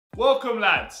Welcome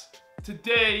lads.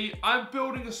 Today I'm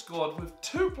building a squad with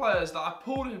two players that I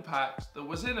pulled in packs that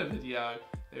was in a video.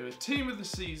 They were team of the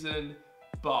season,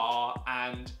 Bar,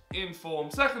 and in form,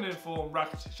 second in form,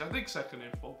 Rakitic. I think second in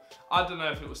form. I don't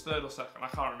know if it was third or second, I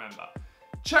can't remember.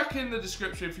 Check in the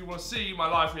description if you want to see my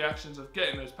live reactions of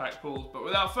getting those pack pulls. But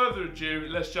without further ado,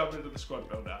 let's jump into the squad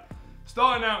builder.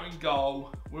 Starting out in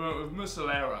goal, we went with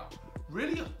Muslera.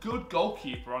 Really a good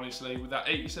goalkeeper, honestly, with that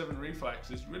 87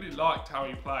 reflexes. Really liked how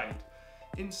he played.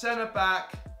 In centre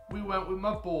back, we went with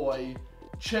my boy,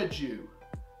 Cheju.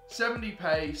 70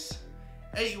 pace,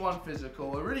 81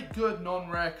 physical, a really good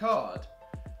non-rare card.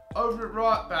 Over at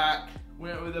right back, we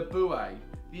went with Abue,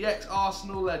 the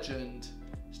ex-Arsenal legend.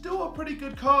 Still a pretty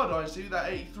good card, honestly, with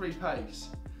that 83 pace.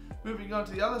 Moving on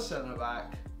to the other centre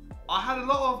back, I had a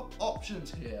lot of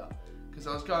options here because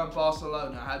I was going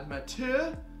Barcelona. I had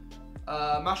Matur,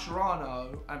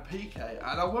 Mascherano and Piqué,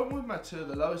 and I went with Matur,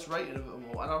 the lowest rated of them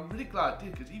all, and I'm really glad I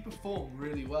did because he performed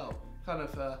really well. Kind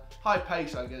of high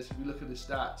pace, I guess, if you look at his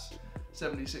stats.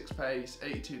 76 pace,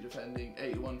 82 defending,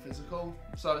 81 physical,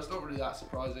 so it's not really that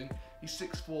surprising. He's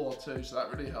 6'4" too, so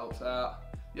that really helps out.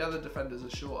 The other defenders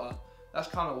are shorter, that's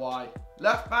kind of why.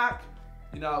 Left back,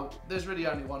 you know, there's really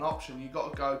only one option. You've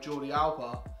got to go Jordi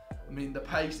Alba. I mean, the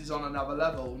pace is on another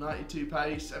level. 92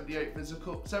 pace, 78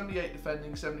 physical, 78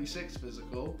 defending, 76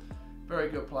 physical. Very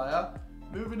good player.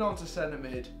 Moving on to centre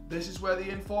mid. This is where the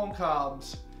inform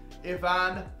comes.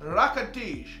 Ivan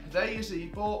Rakitic. There you see,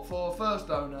 bought for first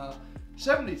owner.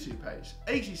 72 pace,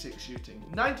 86 shooting,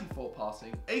 94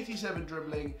 passing, 87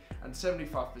 dribbling, and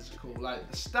 75 physical. Like,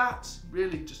 the stats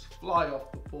really just fly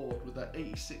off the board with that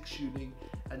 86 shooting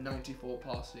and 94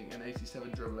 passing and 87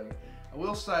 dribbling. I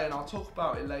will say, and I'll talk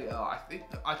about it later, I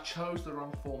think that I chose the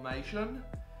wrong formation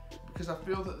because I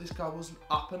feel that this guy wasn't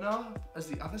up enough as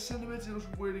the other centre mids. It was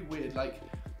really weird. Like,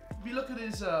 if you look at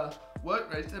his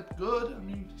work rates, they're good. I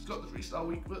mean, he's got the 3-star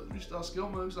weak foot, 3-star skill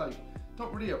moves. Like,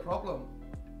 not really a problem.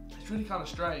 It's really kind of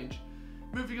strange.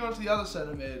 Moving on to the other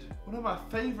centre mid, one of my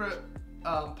favourite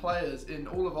players in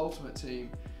all of Ultimate Team.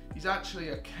 He's actually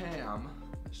a cam.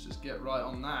 Let's just get right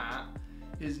on that.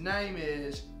 His name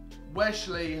is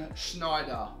Wesley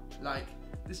Schneider. Like,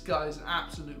 this guy is an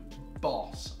absolute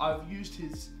boss. I've used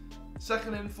his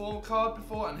second in form card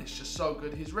before and it's just so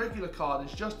good. His regular card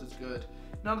is just as good.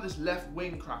 None of this left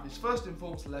wing crap. His first in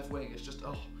form's left wing. It's just,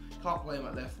 oh, can't play him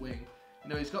at left wing. You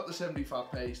know, he's got the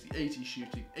 75 pace, the 80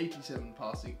 shooting, 87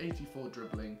 passing, 84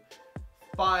 dribbling,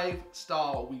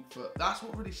 5-star weak foot. That's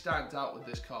what really stands out with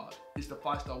this card, is the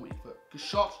 5-star weak foot, because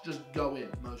shots just go in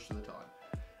most of the time.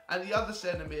 And the other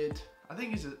centre mid, I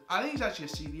think he's actually a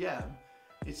CDM.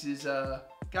 It's his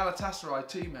Galatasaray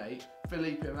teammate,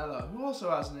 Felipe Melo, who also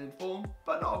has an inform,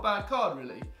 but not a bad card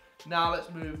really. Now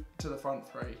let's move to the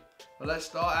front three. But let's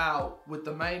start out with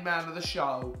the main man of the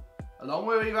show, along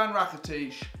with Ivan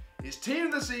Rakitic. It's team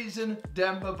of the season,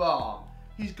 Demba Ba.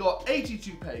 He's got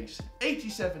 82 pace,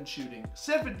 87 shooting,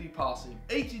 70 passing,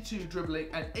 82 dribbling,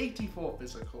 and 84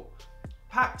 physical.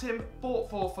 Packed him, bought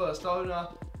for first owner,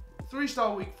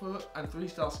 3-star weak foot, and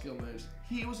 3-star skill moves.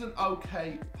 He was an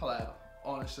okay player,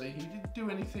 honestly. He didn't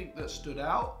do anything that stood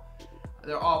out.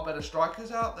 There are better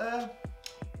strikers out there,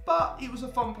 but he was a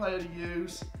fun player to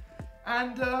use.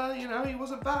 And, you know, he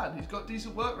wasn't bad. He's got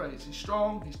decent work rates. He's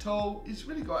strong, he's tall, he's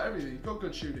really got everything. He's got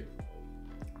good shooting.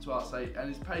 That's what I'll say. And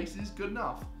his pace is good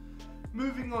enough.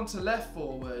 Moving on to left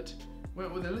forward,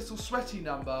 went with a little sweaty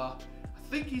number. I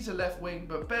think he's a left wing,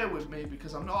 but bear with me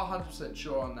because I'm not 100%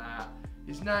 sure on that.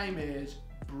 His name is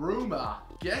Bruma.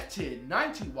 Get in,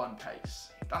 91 pace.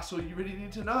 That's all you really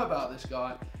need to know about this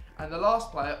guy. And the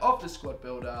last player of the squad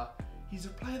builder, he's a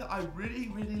player that I really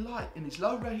like. And he's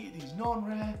low rated, he's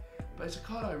non-rare. But it's a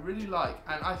card I really like,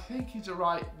 and I think he's a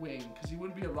right wing, because he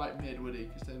wouldn't be a right mid, would he?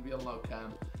 Because then he'd be a low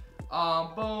cam.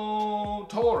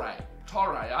 Torre,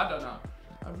 I don't know.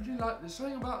 I really like, there's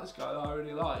something about this guy that I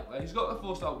really like. Like, he's got the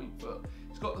 4-star weak foot,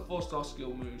 he's got the 4-star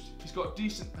skill moves, he's got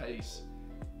decent pace,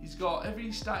 he's got, every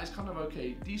stat is kind of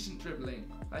okay, decent dribbling.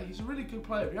 Like, he's a really good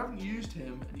player. If you haven't used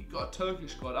him, and you've got a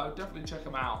Turkish squad, I would definitely check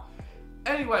him out.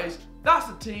 Anyways, that's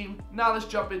the team. Now let's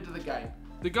jump into the game.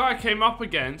 The guy I came up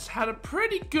against had a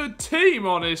pretty good team,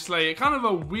 honestly. Kind of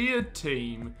a weird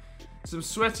team. Some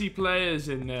sweaty players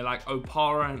in there like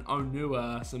Opara and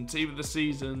Onua. Some team of the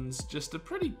seasons. Just a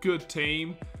pretty good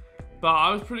team. But I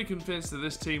was pretty convinced that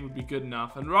this team would be good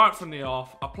enough. And right from the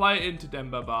off, I play it into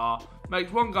Demba Ba.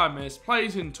 Makes one guy miss.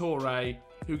 Plays in Torre,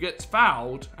 who gets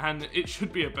fouled. And it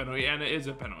should be a penalty, and it is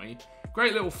a penalty.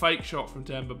 Great little fake shot from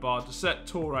Demba Ba to set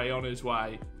Torre on his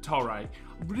way. Torre.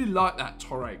 I really like that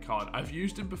Torre card. I've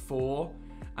used him before,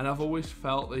 and I've always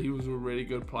felt that he was a really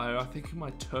good player. I think in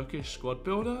my Turkish squad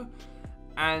builder,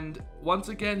 And once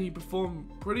again, he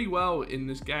performed pretty well in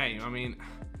this game. I mean,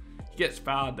 he gets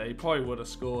fouled there. He probably would have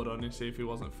scored, honestly, if he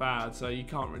wasn't fouled. So you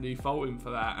can't really fault him for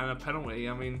that. And a penalty,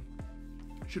 I mean,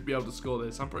 should be able to score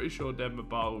this. I'm pretty sure Demba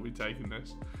Ba will be taking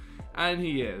this. And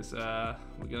he is. We're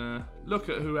going to look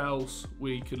at who else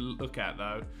we could look at,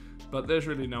 though. But there's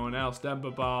really no one else.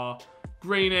 Demba Ba,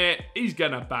 green it. He's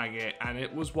going to bang it. And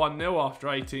it was 1-0 after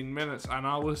 18 minutes. And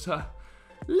I was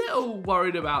little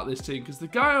worried about this team because the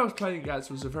guy I was playing against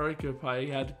was a very good player. He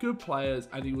had good players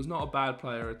and he was not a bad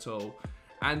player at all.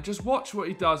 And just watch what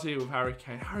he does here with Harry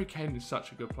Kane. Harry Kane is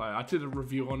such a good player. I did a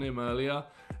review on him earlier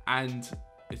and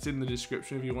it's in the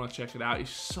description if you want to check it out. He's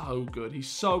so good. He's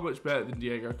so much better than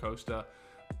Diego Costa.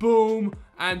 Boom.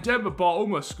 And Demba Ba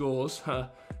almost scores.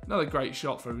 Another great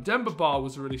shot from him. Demba Ba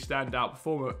was a really standout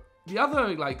performer. The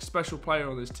other special player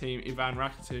on this team, Ivan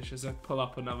Rakitic, as I pull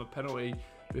up another penalty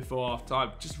before half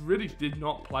time, just really did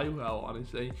not play well,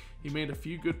 honestly. He made a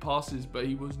few good passes, but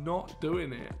he was not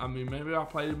doing it. I mean, maybe I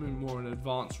played him in more an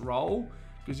advanced role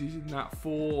because he's in that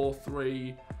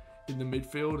 4-3 in the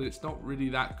midfield. And it's not really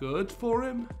that good for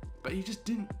him, but he just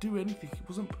didn't do anything. He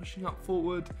wasn't pushing up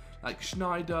forward like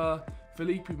Schneider,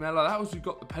 Felipe Melo. That was who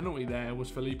got the penalty there,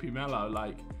 was Felipe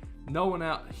Melo. No one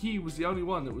out. He was the only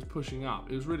one that was pushing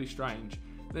up. It was really strange.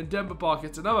 Then Demba Ba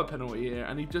gets another penalty here,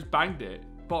 and he just banged it.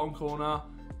 Bottom corner.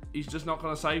 He's just not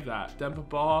going to save that. Demba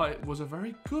Ba was a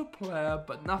very good player,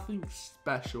 but nothing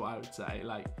special, I would say.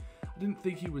 I didn't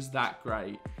think he was that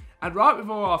great. And right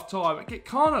before half time, I get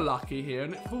kind of lucky here,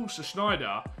 and it falls to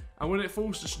Schneider. And when it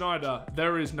falls to Schneider,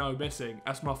 there is no missing,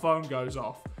 as my phone goes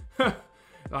off.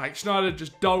 Schneider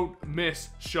just don't miss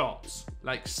shots.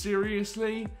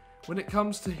 Seriously, when it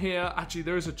comes to here, actually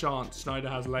there is a chance Schneider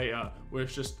has later where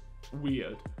it's just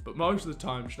weird. But most of the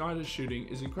time, Schneider's shooting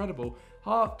is incredible.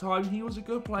 Half time, he was a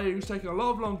good player. He was taking a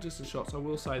lot of long distance shots. I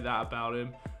will say that about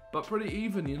him. But pretty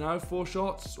even, 4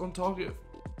 shots on target,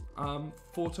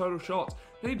 4 total shots.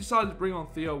 Then he decided to bring on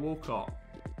Theo Walcott.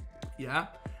 Yeah.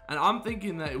 And I'm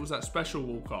thinking that it was that special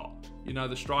Walcott,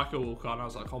 the striker Walcott. And I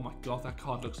was like, oh my God, that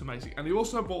card looks amazing. And he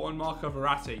also bought on Marco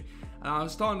Verratti. And I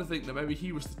was starting to think that maybe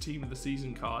he was the team of the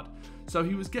season card. So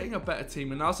he was getting a better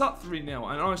team. And I was up 3-0.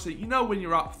 And honestly, when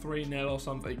you're up 3-0 or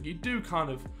something, you do kind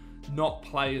of not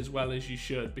play as well as you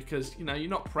should. Because, you're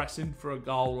not pressing for a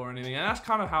goal or anything. And that's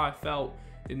kind of how I felt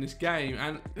in this game.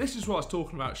 And this is what I was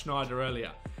talking about Schneider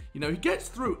earlier. He gets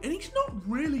through and he's not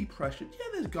really pressured. Yeah,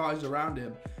 there's guys around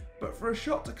him. But for a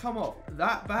shot to come off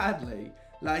that badly,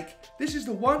 this is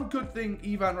the one good thing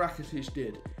Ivan Rakitic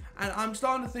did. And I'm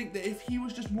starting to think that if he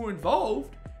was just more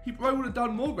involved, he probably would have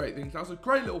done more great things. That was a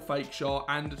great little fake shot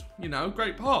and,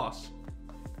 great pass.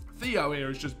 Theo here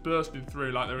is just bursting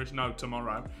through like there is no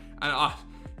tomorrow. And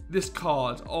this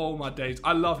card, oh my days,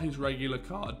 I love his regular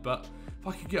card, but if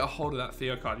I could get a hold of that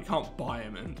Theo card, you can't buy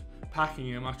him. And packing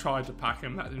him, I tried to pack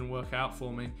him, that didn't work out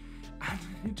for me. And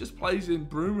he just plays in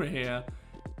Bruma here.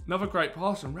 Another great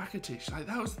pass from Rakitic.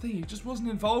 That was the thing, he just wasn't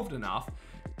involved enough.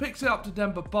 Picks it up to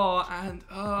Demba Ba, and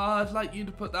I'd like you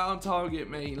to put that on target,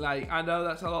 mate. I know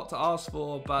that's a lot to ask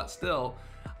for, but still,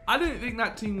 I didn't think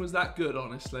that team was that good,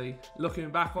 honestly. Looking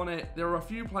back on it, there were a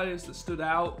few players that stood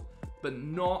out, but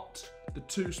not the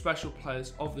 2 special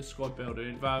players of the squad builder,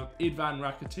 Ivan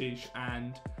Rakitic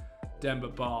and Demba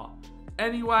Ba.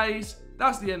 Anyways,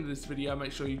 that's the end of this video.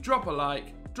 Make sure you drop a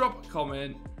like, drop a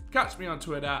comment, catch me on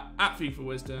Twitter @FIFA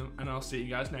Wisdom, and I'll see you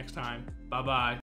guys next time. Bye bye.